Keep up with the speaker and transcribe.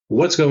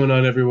What's going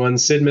on, everyone?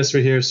 Sid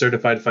Misra here,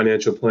 certified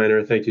financial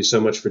planner. Thank you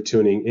so much for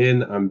tuning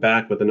in. I'm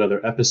back with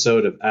another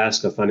episode of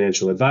Ask a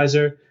Financial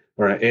Advisor,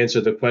 where I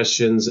answer the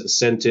questions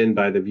sent in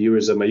by the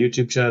viewers of my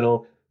YouTube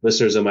channel,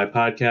 listeners of my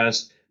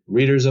podcast,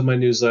 readers of my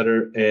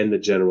newsletter, and the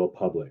general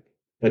public.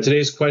 Now,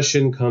 today's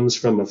question comes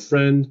from a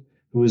friend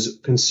who's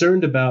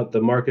concerned about the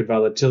market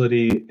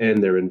volatility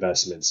and their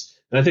investments.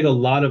 And I think a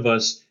lot of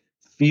us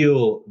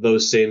feel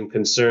those same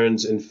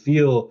concerns and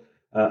feel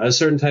a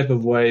certain type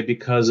of way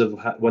because of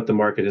what the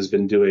market has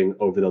been doing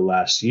over the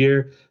last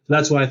year. So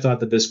that's why I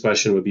thought that this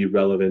question would be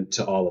relevant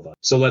to all of us.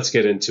 So let's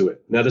get into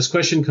it. Now, this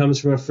question comes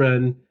from a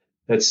friend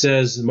that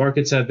says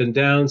markets have been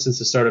down since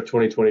the start of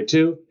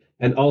 2022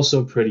 and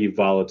also pretty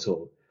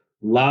volatile.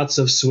 Lots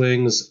of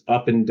swings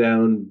up and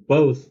down,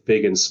 both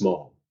big and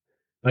small.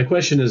 My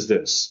question is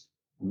this: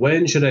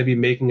 when should I be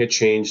making a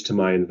change to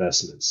my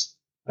investments?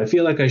 I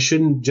feel like I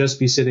shouldn't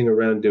just be sitting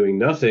around doing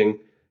nothing,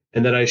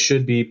 and that I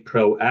should be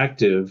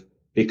proactive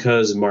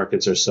because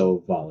markets are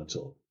so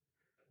volatile.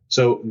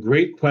 So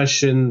great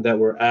question that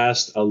we're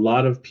asked. A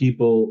lot of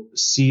people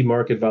see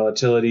market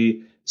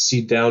volatility,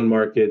 see down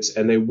markets,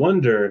 and they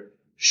wonder,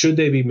 should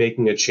they be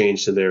making a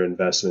change to their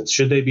investments?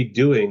 Should they be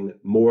doing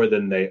more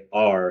than they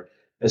are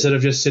instead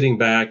of just sitting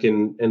back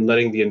and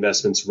letting the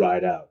investments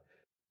ride out?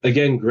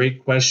 Again,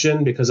 great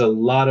question, because a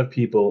lot of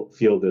people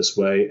feel this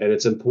way, and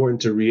it's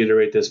important to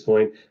reiterate this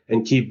point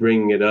and keep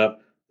bringing it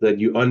up, that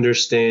you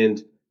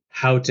understand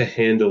how to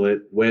handle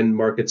it when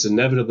markets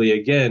inevitably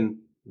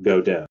again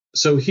go down.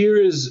 So here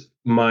is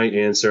my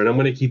answer, and I'm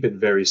going to keep it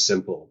very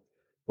simple.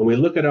 When we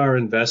look at our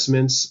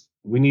investments,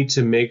 we need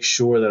to make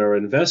sure that our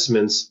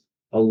investments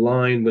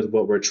align with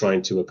what we're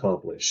trying to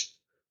accomplish.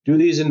 Do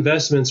these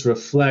investments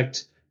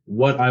reflect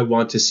what I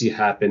want to see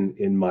happen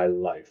in my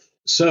life?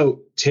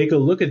 So take a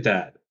look at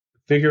that.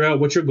 Figure out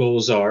what your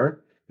goals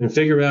are and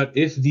figure out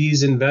if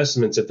these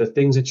investments, if the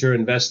things that you're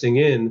investing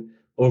in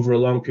over a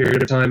long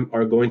period of time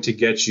are going to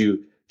get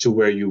you to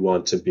where you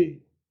want to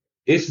be.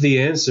 If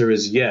the answer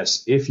is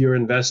yes, if your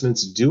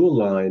investments do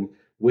align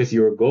with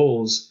your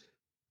goals,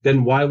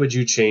 then why would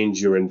you change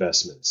your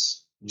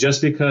investments?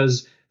 Just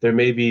because there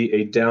may be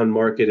a down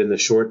market in the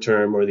short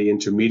term or the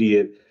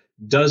intermediate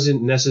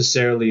doesn't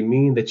necessarily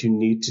mean that you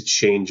need to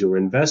change your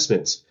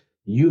investments.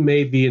 You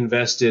may be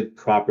invested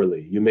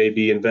properly. You may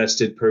be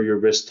invested per your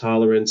risk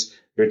tolerance,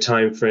 your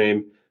time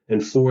frame,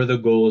 and for the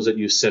goals that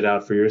you set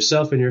out for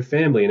yourself and your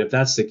family. And if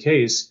that's the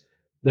case,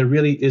 there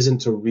really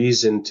isn't a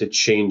reason to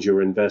change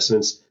your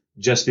investments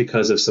just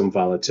because of some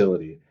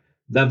volatility.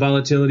 That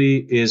volatility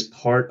is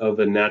part of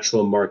a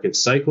natural market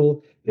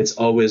cycle. It's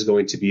always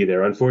going to be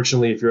there.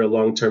 Unfortunately, if you're a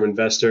long-term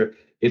investor,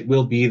 it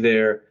will be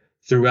there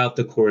throughout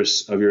the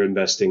course of your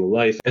investing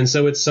life. And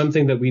so it's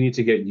something that we need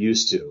to get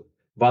used to.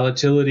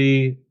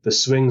 Volatility, the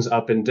swings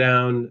up and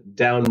down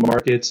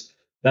markets,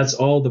 that's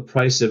all the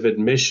price of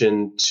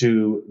admission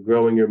to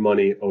growing your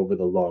money over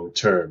the long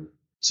term.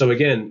 So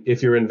again,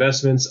 if your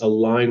investments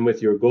align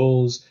with your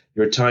goals,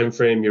 your time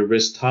frame, your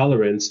risk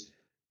tolerance,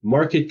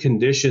 market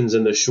conditions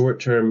in the short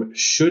term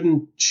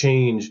shouldn't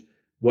change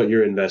what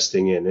you're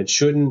investing in. It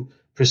shouldn't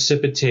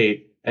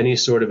precipitate any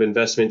sort of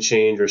investment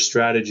change or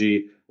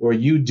strategy or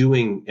you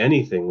doing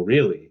anything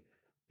really.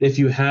 If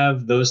you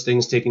have those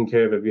things taken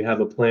care of, if you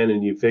have a plan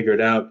and you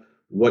figured out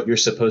what you're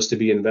supposed to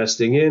be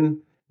investing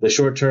in, the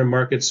short-term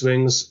market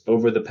swings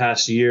over the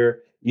past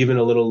year, even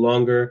a little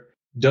longer,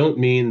 don't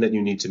mean that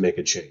you need to make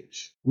a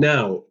change.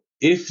 Now,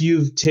 if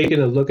you've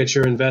taken a look at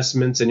your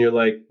investments and you're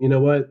like, you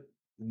know what,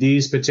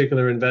 these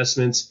particular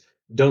investments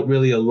don't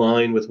really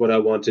align with what I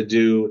want to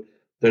do.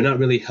 They're not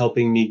really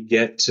helping me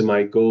get to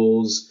my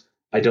goals.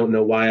 I don't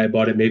know why I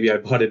bought it. Maybe I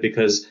bought it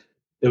because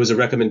it was a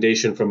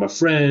recommendation from a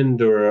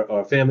friend or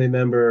a family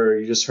member, or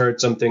you just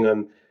heard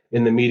something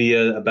in the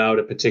media about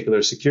a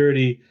particular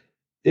security.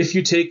 If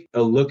you take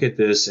a look at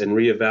this and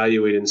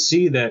reevaluate and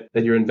see that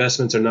your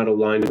investments are not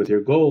aligned with your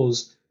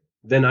goals,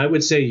 then I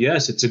would say,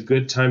 yes, it's a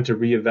good time to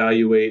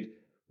reevaluate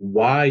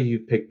why you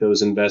picked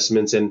those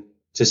investments and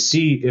to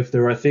see if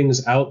there are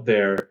things out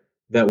there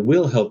that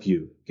will help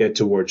you get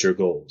towards your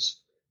goals.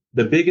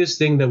 The biggest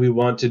thing that we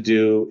want to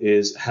do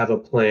is have a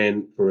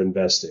plan for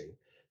investing.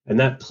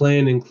 And that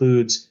plan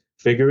includes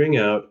figuring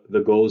out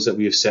the goals that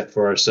we've set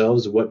for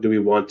ourselves. What do we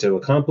want to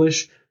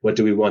accomplish? What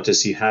do we want to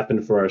see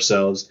happen for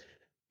ourselves?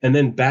 And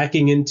then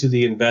backing into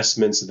the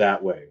investments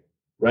that way,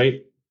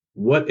 right?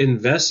 What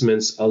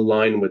investments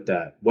align with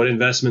that? What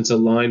investments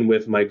align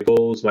with my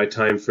goals, my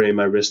time frame,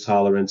 my risk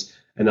tolerance,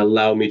 and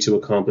allow me to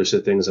accomplish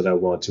the things that I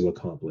want to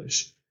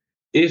accomplish?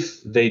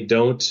 If they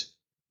don't,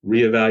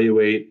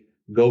 reevaluate,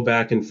 go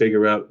back and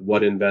figure out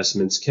what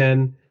investments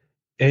can.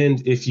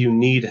 And if you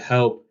need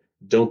help,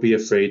 don't be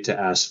afraid to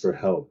ask for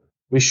help.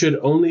 We should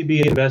only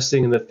be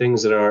investing in the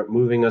things that are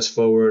moving us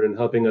forward and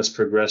helping us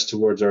progress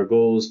towards our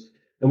goals.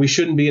 And we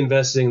shouldn't be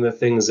investing in the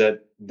things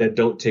that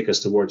don't take us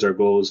towards our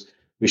goals.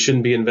 We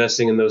shouldn't be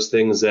investing in those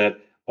things that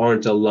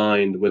aren't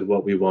aligned with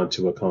what we want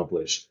to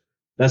accomplish.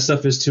 That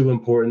stuff is too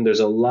important.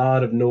 There's a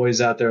lot of noise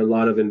out there, a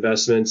lot of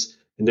investments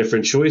and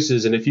different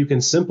choices. And if you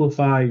can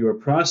simplify your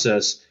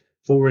process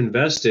for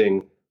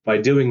investing, By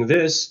doing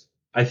this,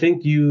 I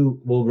think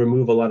you will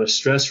remove a lot of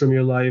stress from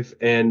your life,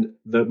 and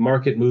the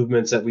market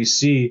movements that we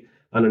see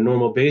on a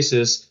normal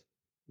basis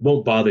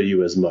won't bother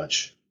you as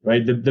much,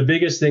 right? The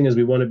biggest thing is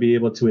we want to be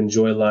able to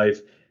enjoy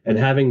life, and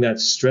having that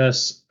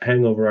stress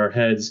hang over our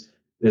heads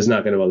is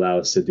not going to allow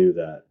us to do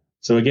that.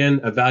 So again,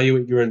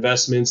 evaluate your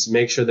investments,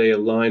 make sure they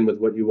align with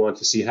what you want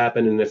to see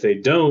happen. And if they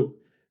don't,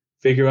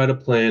 figure out a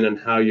plan on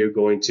how you're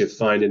going to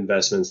find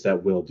investments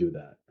that will do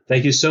that.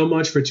 Thank you so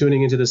much for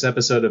tuning into this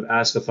episode of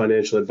Ask a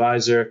Financial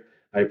Advisor.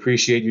 I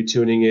appreciate you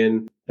tuning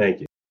in.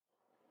 Thank you.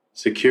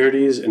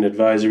 Securities and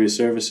advisory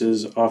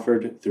services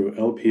offered through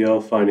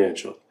LPL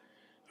Financial,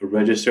 a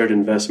registered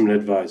investment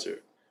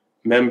advisor.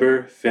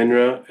 Member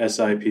FINRA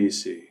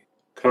SIPC.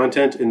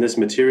 Content in this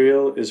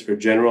material is for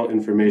general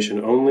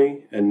information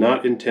only and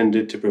not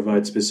intended to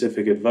provide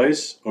specific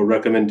advice or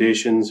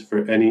recommendations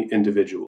for any individual.